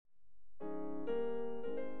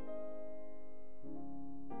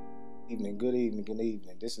Good evening, good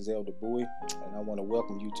evening. This is Elder Bowie, and I want to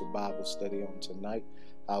welcome you to Bible study on tonight.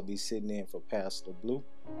 I'll be sitting in for Pastor Blue.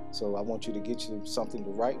 So I want you to get you something to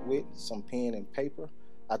write with, some pen and paper.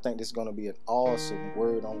 I think this is going to be an awesome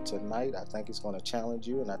word on tonight. I think it's going to challenge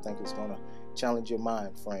you, and I think it's going to challenge your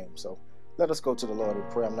mind frame. So let us go to the Lord in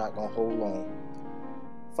prayer. I'm not going to hold long.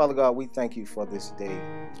 Father God, we thank you for this day,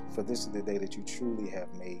 for this is the day that you truly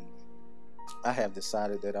have made. I have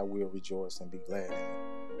decided that I will rejoice and be glad in it.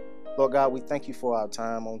 Lord God, we thank you for our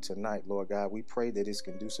time on tonight, Lord God. We pray that it's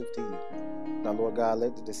conducive to you. Now, Lord God,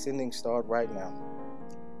 let the descending start right now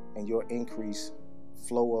and your increase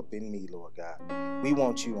flow up in me, Lord God. We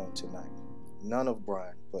want you on tonight. None of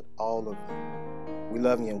Brian, but all of you. We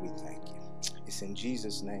love you and we thank you. It's in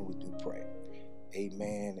Jesus' name we do pray.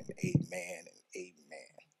 Amen and amen and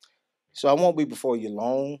amen. So I won't be before you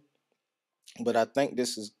long, but I think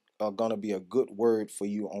this is going to be a good word for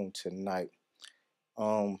you on tonight.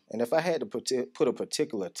 And if I had to put a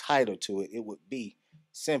particular title to it, it would be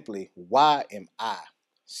simply, why am I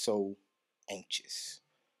so anxious?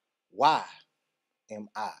 Why am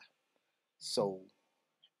I so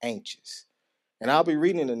anxious? And I'll be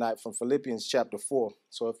reading tonight from Philippians chapter 4.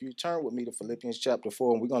 So if you turn with me to Philippians chapter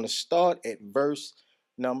 4, and we're going to start at verse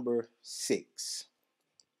number 6.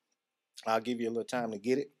 I'll give you a little time to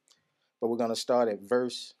get it, but we're going to start at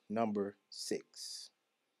verse number 6.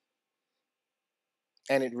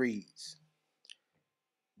 And it reads,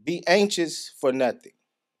 "Be anxious for nothing,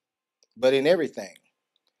 but in everything,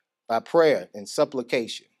 by prayer and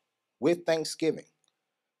supplication, with thanksgiving,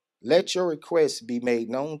 let your requests be made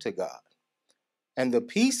known to God. And the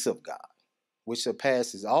peace of God, which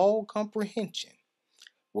surpasses all comprehension,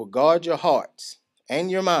 will guard your hearts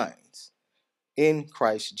and your minds in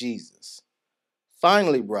Christ Jesus.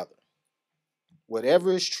 Finally, brother,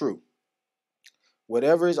 whatever is true,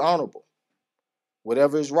 whatever is honorable,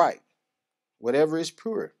 whatever is right, whatever is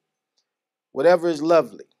pure, whatever is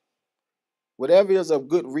lovely, whatever is of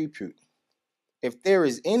good repute, if there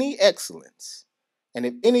is any excellence, and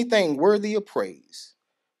if anything worthy of praise,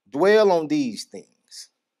 dwell on these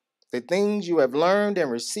things. The things you have learned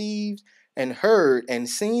and received and heard and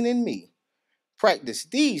seen in me, practice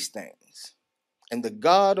these things, and the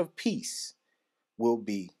God of peace will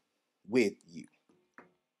be with you."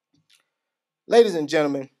 Ladies and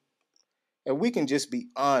gentlemen, and we can just be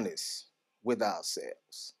honest with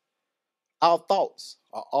ourselves. Our thoughts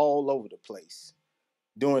are all over the place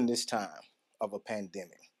during this time of a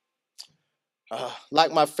pandemic.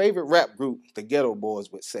 Like my favorite rap group, the Ghetto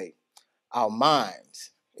Boys, would say, our minds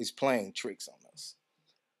is playing tricks on us.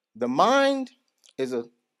 The mind is a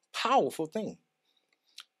powerful thing.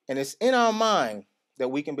 And it's in our mind that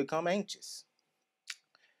we can become anxious.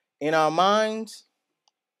 In our minds,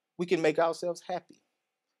 we can make ourselves happy.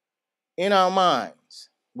 In our minds,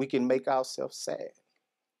 we can make ourselves sad.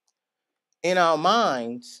 In our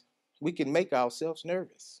minds, we can make ourselves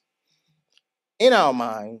nervous. In our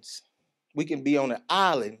minds, we can be on an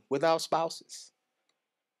island with our spouses.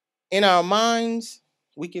 In our minds,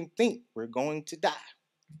 we can think we're going to die.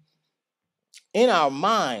 In our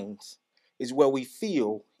minds is where we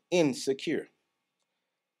feel insecure.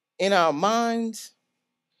 In our minds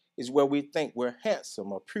is where we think we're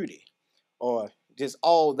handsome or pretty or just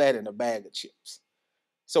all that in a bag of chips.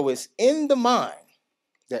 So it's in the mind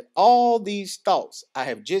that all these thoughts I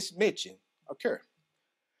have just mentioned occur.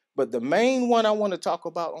 But the main one I want to talk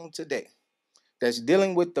about on today that's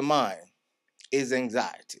dealing with the mind is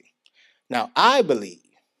anxiety. Now, I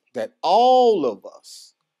believe that all of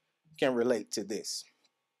us can relate to this.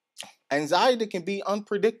 Anxiety can be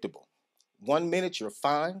unpredictable. 1 minute you're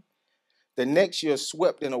fine. The next you're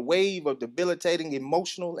swept in a wave of debilitating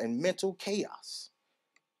emotional and mental chaos.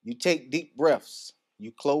 You take deep breaths.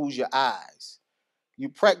 You close your eyes. You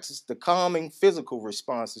practice the calming physical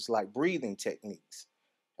responses like breathing techniques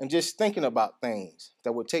and just thinking about things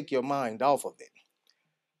that will take your mind off of it.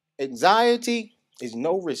 Anxiety is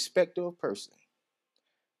no respecter of person,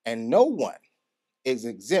 and no one is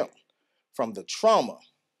exempt from the trauma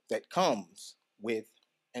that comes with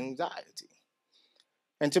anxiety.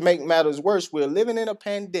 And to make matters worse, we're living in a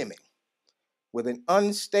pandemic with an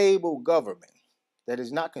unstable government that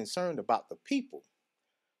is not concerned about the people,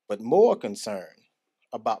 but more concerned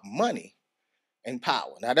about money and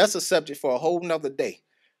power. Now, that's a subject for a whole nother day,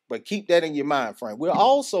 but keep that in your mind frame. We're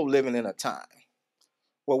also living in a time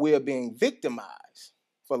where we are being victimized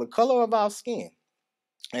for the color of our skin.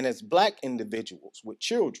 And as Black individuals with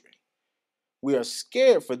children, we are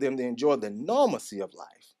scared for them to enjoy the normalcy of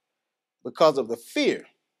life because of the fear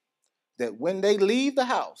that when they leave the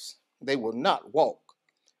house, they will not walk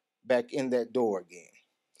back in that door again.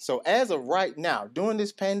 So as of right now, during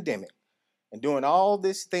this pandemic, and doing all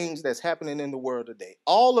these things that's happening in the world today,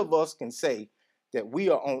 all of us can say that we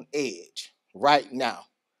are on edge right now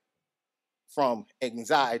from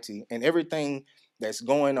anxiety and everything that's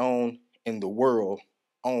going on in the world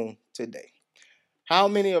on today. How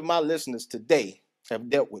many of my listeners today have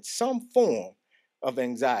dealt with some form of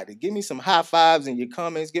anxiety? Give me some high fives in your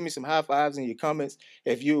comments. Give me some high fives in your comments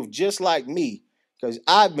if you're just like me, because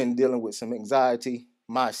I've been dealing with some anxiety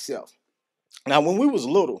myself. Now, when we was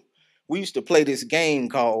little, we used to play this game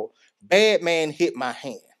called Bad Man Hit My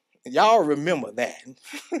Hand. Y'all remember that.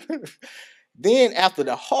 Then after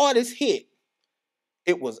the hardest hit,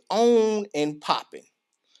 it was on and popping.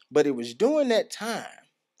 But it was during that time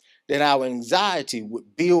that our anxiety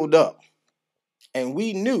would build up. And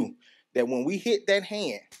we knew that when we hit that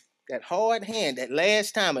hand, that hard hand, that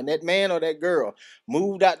last time, and that man or that girl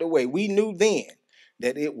moved out the way, we knew then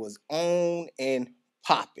that it was on and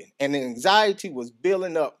popping. And the anxiety was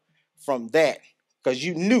building up from that because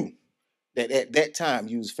you knew that at that time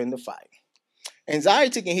you was finna fight.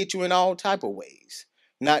 Anxiety can hit you in all type of ways.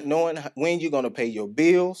 Not knowing when you're going to pay your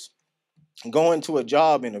bills, going to a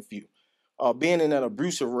job interview, or being in an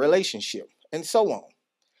abusive relationship, and so on.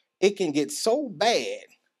 It can get so bad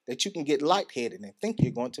that you can get lightheaded and think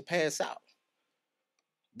you're going to pass out.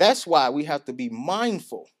 That's why we have to be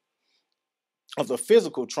mindful of the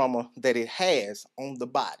physical trauma that it has on the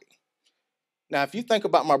body. Now, if you think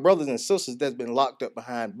about my brothers and sisters that's been locked up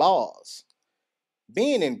behind bars,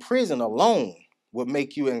 being in prison alone will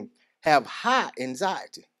make you have high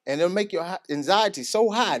anxiety. And it'll make your anxiety so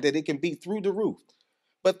high that it can be through the roof.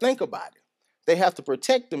 But think about it. They have to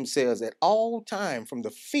protect themselves at all times from the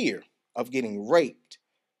fear of getting raped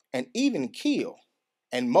and even killed.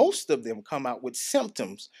 And most of them come out with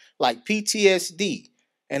symptoms like PTSD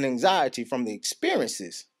and anxiety from the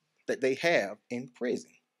experiences that they have in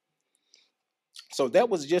prison. So that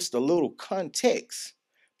was just a little context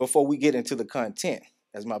before we get into the content,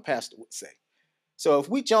 as my pastor would say. So if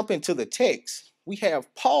we jump into the text, we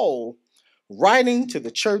have Paul writing to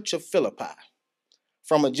the church of Philippi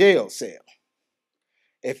from a jail cell.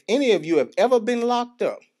 If any of you have ever been locked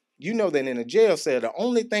up, you know that in a jail cell, the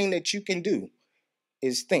only thing that you can do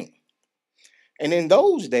is think. And in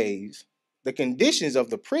those days, the conditions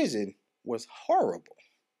of the prison was horrible.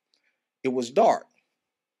 It was dark.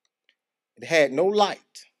 It had no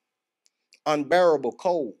light, unbearable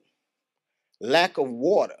cold, lack of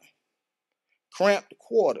water, cramped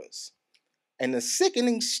quarters, and the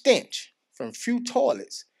sickening stench from few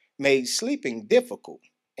toilets made sleeping difficult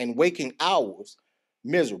and waking hours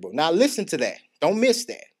miserable. Now listen to that. Don't miss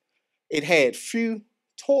that. It had few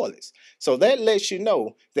toilets. So that lets you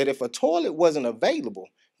know that if a toilet wasn't available,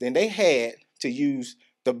 then they had to use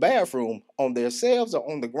the bathroom on themselves or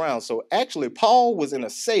on the ground. So actually, Paul was in a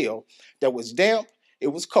cell that was damp, it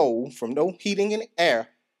was cold from no heating in the air,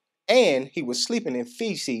 and he was sleeping in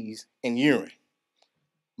feces and urine.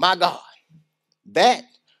 My God, that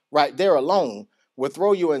right there alone will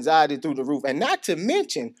throw your anxiety through the roof. And not to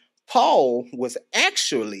mention, Paul was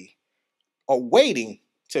actually awaiting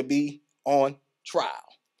to be on trial.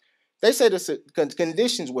 They said the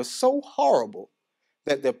conditions were so horrible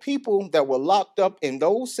that the people that were locked up in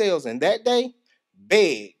those cells in that day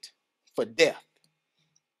begged for death.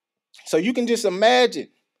 So you can just imagine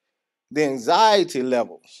the anxiety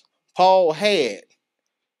levels Paul had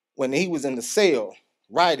when he was in the cell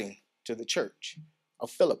writing to the church of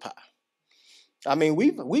Philippi. I mean,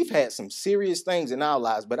 we've had some serious things in our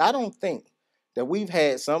lives, but I don't think that we've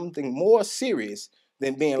had something more serious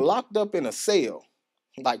than being locked up in a cell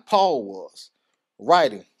like Paul was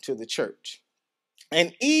writing to the church.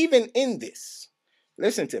 And even in this,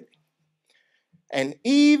 listen to me, and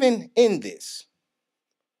even in this,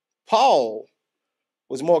 Paul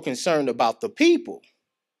was more concerned about the people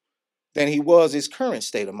than he was his current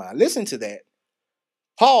state of mind. Listen to that.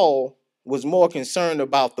 Paul was more concerned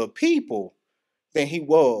about the people than he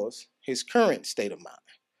was his current state of mind.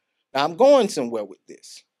 Now, I'm going somewhere with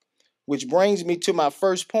this, which brings me to my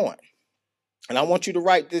first point. And I want you to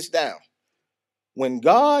write this down. When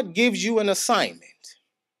God gives you an assignment,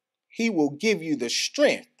 he will give you the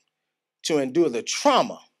strength to endure the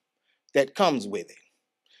trauma that comes with it.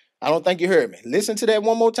 I don't think you heard me. Listen to that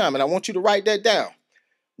one more time, and I want you to write that down.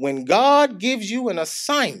 When God gives you an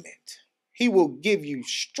assignment, he will give you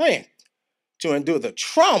strength to endure the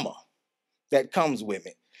trauma that comes with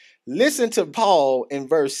it. Listen to Paul in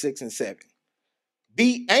verse 6 and 7.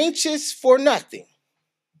 Be anxious for nothing,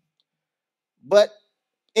 but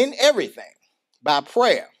in everything, by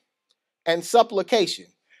prayer and supplication,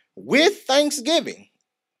 with thanksgiving,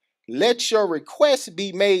 let your requests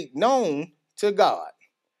be made known to God.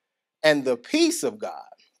 And the peace of God,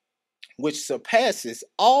 which surpasses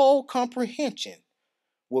all comprehension,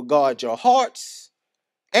 will guard your hearts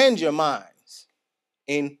and your minds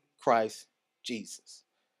in Christ Jesus.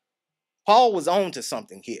 Paul was on to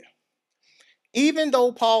something here. Even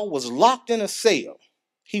though Paul was locked in a cell,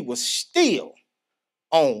 he was still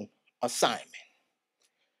on assignment.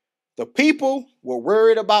 The people were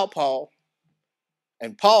worried about Paul,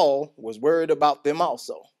 and Paul was worried about them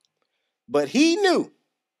also. But he knew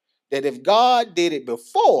that if God did it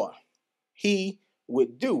before, he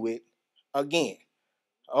would do it again.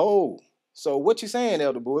 Oh, so what you saying,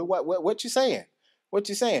 Elder Bowie? What you saying? What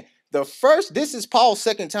you saying? This is Paul's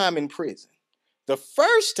second time in prison. The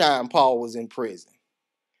first time Paul was in prison,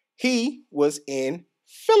 he was in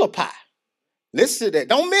Philippi. Listen to that.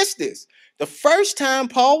 Don't miss this. The first time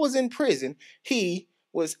Paul was in prison, he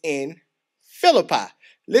was in Philippi.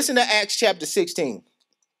 Listen to Acts chapter 16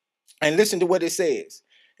 and listen to what it says.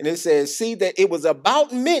 And it says, see that it was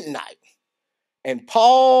about midnight, and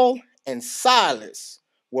Paul and Silas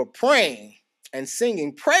were praying and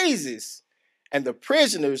singing praises, and the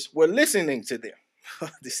prisoners were listening to them.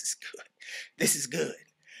 This is good. This is good.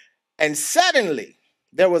 And suddenly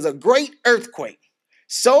there was a great earthquake,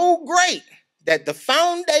 so great that the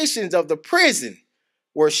foundations of the prison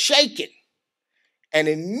were shaken. And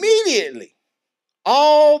immediately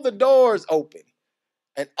all the doors opened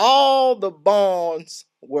and all the bonds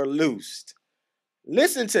were loosed.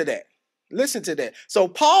 Listen to that. Listen to that. So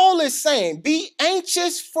Paul is saying, be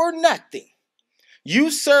anxious for nothing.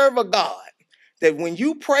 You serve a God that when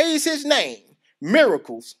you praise his name,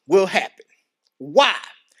 miracles will happen. Why?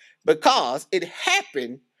 Because it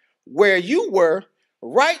happened where you were,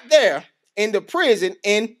 right there in the prison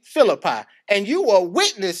in Philippi. And you were a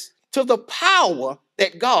witness to the power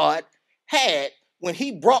that God had when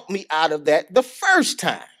he brought me out of that the first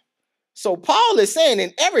time. So Paul is saying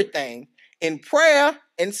in everything, in prayer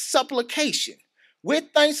and supplication, with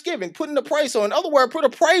thanksgiving, putting the praise on. In other words, put a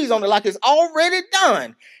praise on it like it's already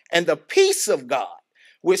done. And the peace of God,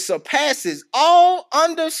 which surpasses all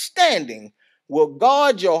understanding, will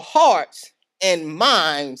guard your hearts and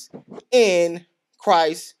minds in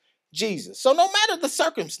Christ Jesus. So no matter the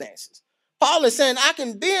circumstances, Paul is saying I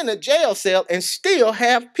can be in a jail cell and still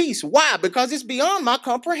have peace. Why? Because it's beyond my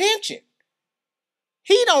comprehension.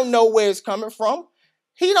 He don't know where it's coming from.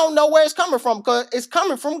 He don't know where it's coming from because it's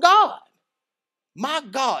coming from God. My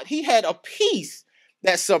God, he had a peace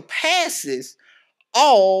that surpasses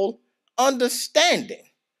all understanding.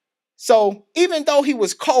 So even though he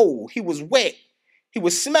was cold, he was wet, he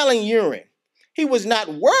was smelling urine, he was not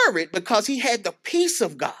worried because he had the peace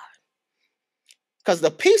of God. Because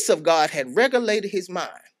the peace of God had regulated his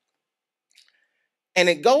mind. And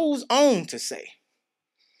it goes on to say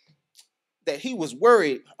that he was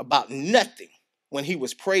worried about nothing when he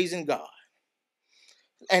was praising God.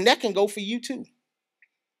 And that can go for you too.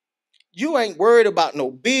 You ain't worried about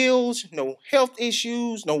no bills, no health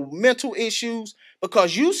issues, no mental issues,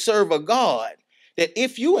 because you serve a God that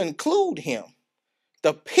if you include him,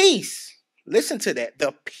 the peace, listen to that,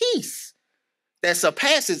 the peace that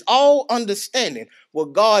surpasses all understanding will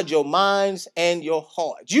guard your minds and your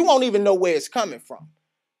hearts. You won't even know where it's coming from.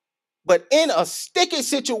 But in a sticky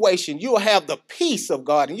situation, you will have the peace of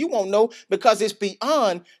God, and you won't know because it's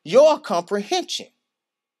beyond your comprehension.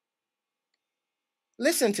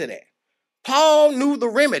 Listen to that. Paul knew the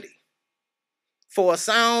remedy for a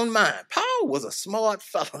sound mind. Paul was a smart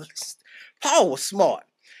fellow. Paul was smart.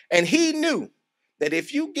 And he knew that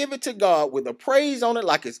if you give it to God with a praise on it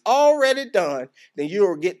like it's already done, then you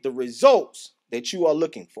will get the results that you are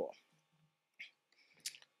looking for.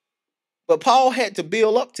 But Paul had to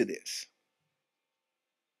build up to this.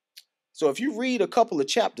 So if you read a couple of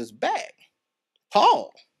chapters back,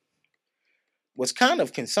 Paul was kind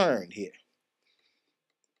of concerned here.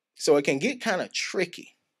 So it can get kind of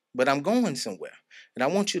tricky, but I'm going somewhere. And I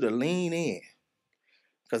want you to lean in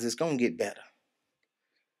because it's going to get better.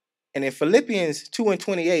 And in Philippians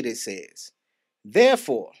 2:28, it says,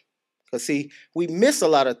 therefore, because see, we miss a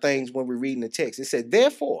lot of things when we're reading the text. It said,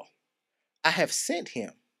 therefore, I have sent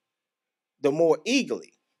him the more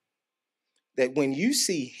eagerly, that when you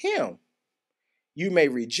see him, you may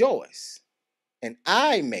rejoice, and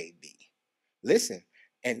I may be, listen,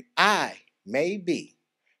 and I may be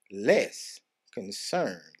less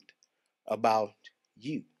concerned about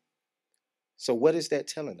you. So what is that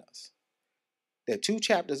telling us? That 2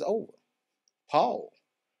 chapters over, Paul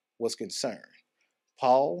was concerned.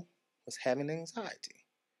 Paul was having anxiety.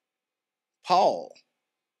 Paul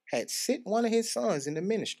had sent one of his sons in the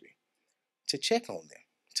ministry to check on them,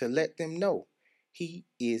 to let them know he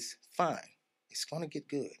is fine. It's going to get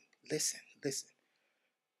good. Listen.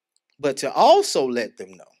 But to also let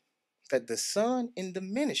them know that the son in the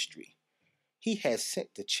ministry he has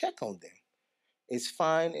sent to check on them is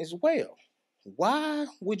fine as well. Why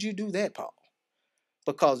would you do that, Paul?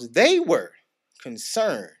 Because they were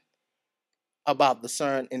concerned about the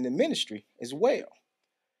son in the ministry as well.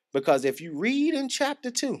 Because if you read in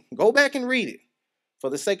chapter 2, go back and read it. For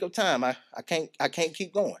the sake of time, I can't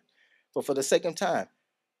keep going. But for the sake of time,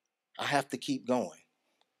 I have to keep going.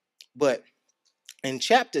 But in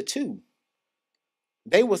chapter 2,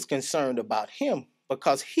 they was concerned about him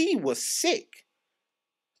because he was sick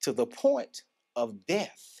to the point of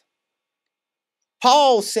death.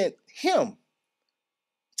 Paul sent him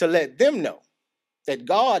to let them know that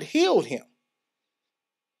God healed him.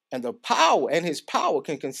 And the power and his power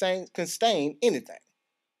can sustain anything.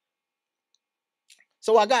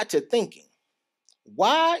 So I got to thinking,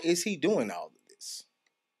 why is he doing all of this?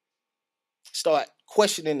 Start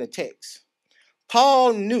questioning the text.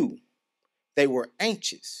 Paul knew they were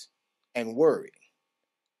anxious and worried,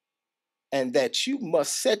 and that you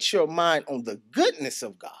must set your mind on the goodness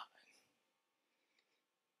of God.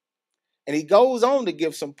 And he goes on to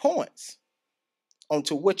give some points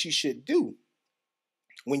onto what you should do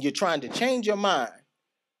when you're trying to change your mind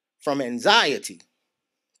from anxiety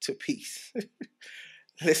to peace.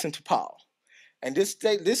 Listen to Paul. And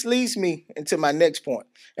this leads me into my next point.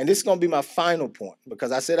 And this is going to be my final point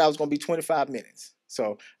because I said I was going to be 25 minutes.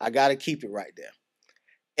 So I got to keep it right there.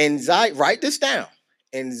 Anxiety, write this down.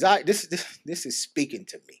 Anxiety, this is speaking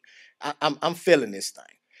to me. I'm feeling this thing.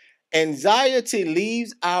 Anxiety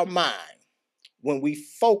leaves our mind when we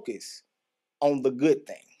focus on the good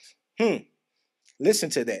things. Listen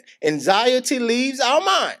to that. Anxiety leaves our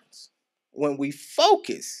minds when we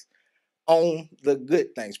focus on the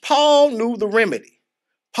good things. Paul knew the remedy.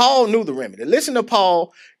 Listen to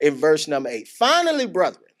Paul in verse number 8. Finally,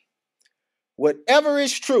 brethren, whatever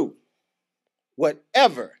is true,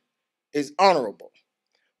 whatever is honorable,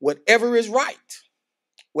 whatever is right,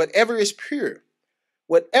 whatever is pure,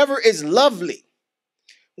 whatever is lovely,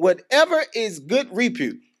 whatever is good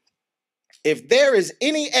repute, if there is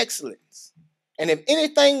any excellence, and if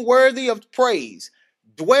anything worthy of praise,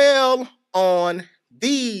 dwell on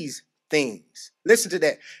these things. Listen to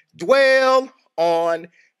that. Dwell on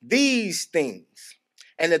these things.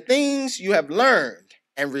 And the things you have learned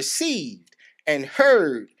and received and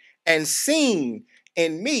heard and seen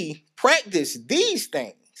in me, practice these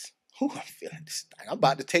things. I'm feeling this thing. I'm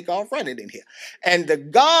about to take off running in here. And the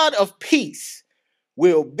God of peace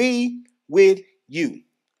will be with you.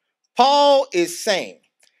 Paul is saying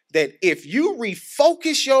that if you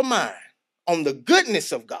refocus your mind on the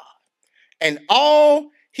goodness of God and all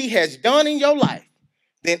he has done in your life,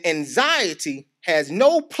 then anxiety has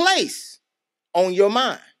no place on your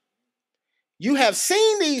mind. You have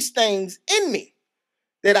seen these things in me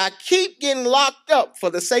that I keep getting locked up for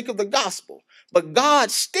the sake of the gospel, but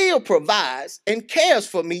God still provides and cares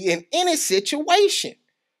for me in any situation.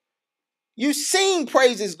 You've seen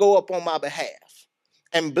praises go up on my behalf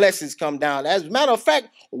and blessings come down. As a matter of fact,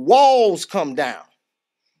 walls come down.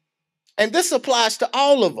 And this applies to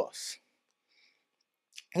all of us.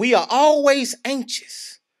 We are always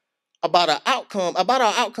anxious about our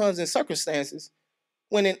outcomes and circumstances,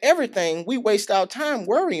 when in everything we waste our time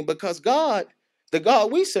worrying because God, the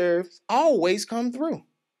God we serve, always come through.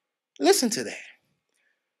 Listen to that.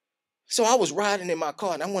 So I was riding in my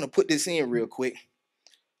car, and I want to put this in real quick.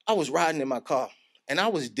 I was riding in my car, and I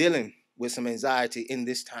was dealing with some anxiety in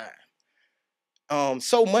this time.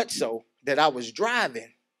 So much so that I was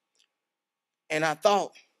driving, and I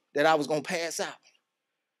thought that I was going to pass out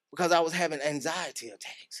because I was having anxiety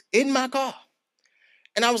attacks in my car.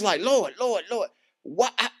 And I was like, Lord, why?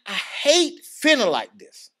 I hate feeling like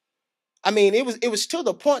this. I mean, it was to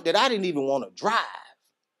the point that I didn't even want to drive.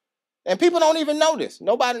 And people don't even know this.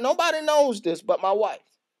 Nobody knows this but my wife.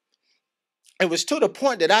 It was to the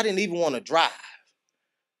point that I didn't even want to drive.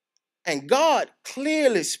 And God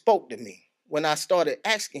clearly spoke to me when I started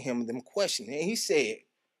asking him them questions. And he said,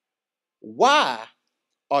 why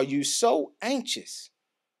are you so anxious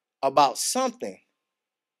about something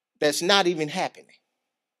that's not even happening?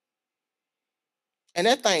 And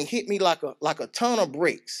that thing hit me like a ton of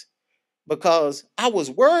bricks, because I was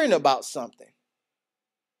worrying about something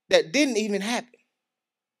that didn't even happen,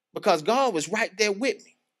 because God was right there with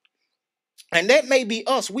me. And that may be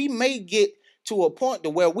us. We may get to a point to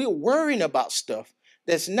where we're worrying about stuff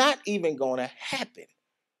that's not even going to happen.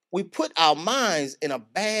 We put our minds in a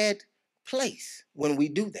bad place when we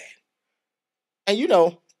do that. And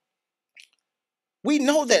we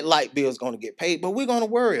know that light bill is going to get paid, but we're going to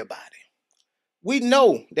worry about it. We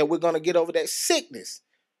know that we're going to get over that sickness,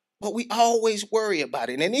 but we always worry about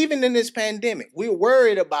it. And even in this pandemic, we're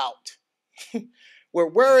worried about We're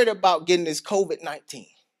worried about getting this COVID-19.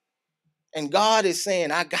 And God is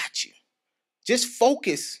saying, I got you. Just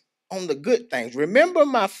focus on the good things. Remember,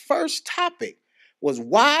 my first topic was,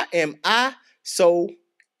 why am I so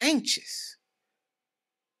anxious?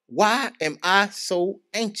 Why am I so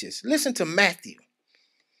anxious? Listen to Matthew.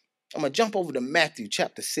 I'm going to jump over to Matthew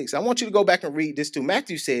chapter 6. I want you to go back and read this too.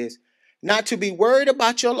 Matthew says, not to be worried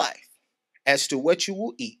about your life as to what you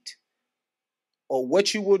will eat or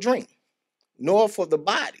what you will drink, nor for the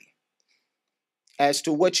body as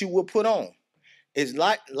to what you will put on. Is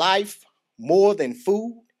life more than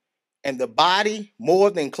food, and the body more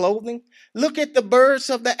than clothing? Look at the birds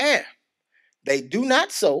of the air. They do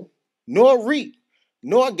not sow, nor reap,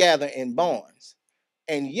 nor gather in barns,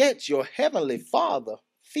 and yet your heavenly Father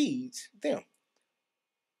feeds them.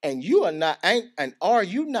 And you are not, and are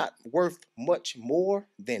you not worth much more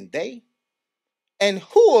than they? And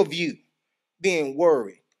who of you, being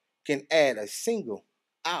worried, can add a single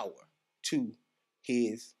hour to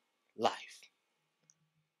his life?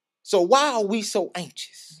 So why are we so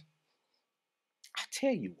anxious? I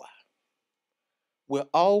tell you why. We're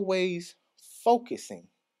always focusing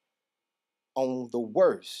on the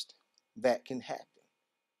worst that can happen.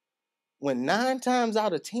 When 9 times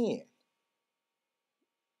out of 10,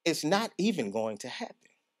 it's not even going to happen.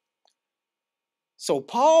 So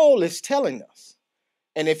Paul is telling us,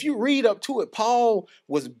 and if you read up to it, Paul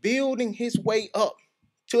was building his way up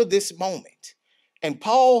to this moment. And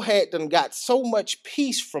Paul had them got so much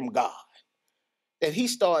peace from God that he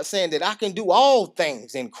started saying that I can do all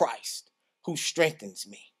things in Christ who strengthens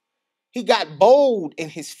me. He got bold in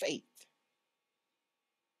his faith.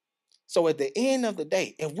 So at the end of the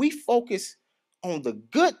day, if we focus on the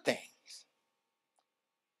good things,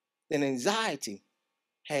 then anxiety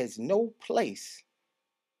has no place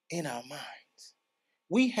in our minds.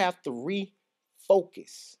 We have to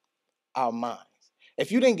refocus our minds.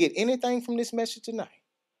 If you didn't get anything from this message tonight,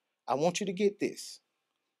 I want you to get this,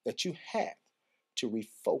 that you have to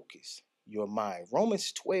refocus your mind.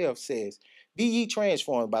 Romans 12 says, be ye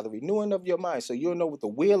transformed by the renewing of your mind, so you'll know what the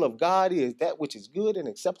will of God is, that which is good and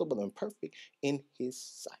acceptable and perfect in his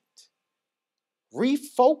sight.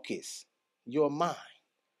 Refocus your mind,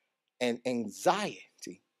 and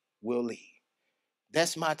anxiety will leave.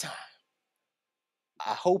 That's my time.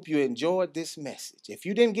 I hope you enjoyed this message. If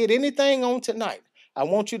you didn't get anything on tonight, I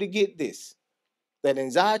want you to get this, that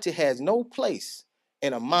anxiety has no place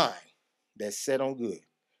in a mind that's set on good.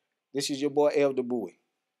 This is your boy, Elder Bowie.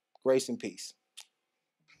 Grace and peace.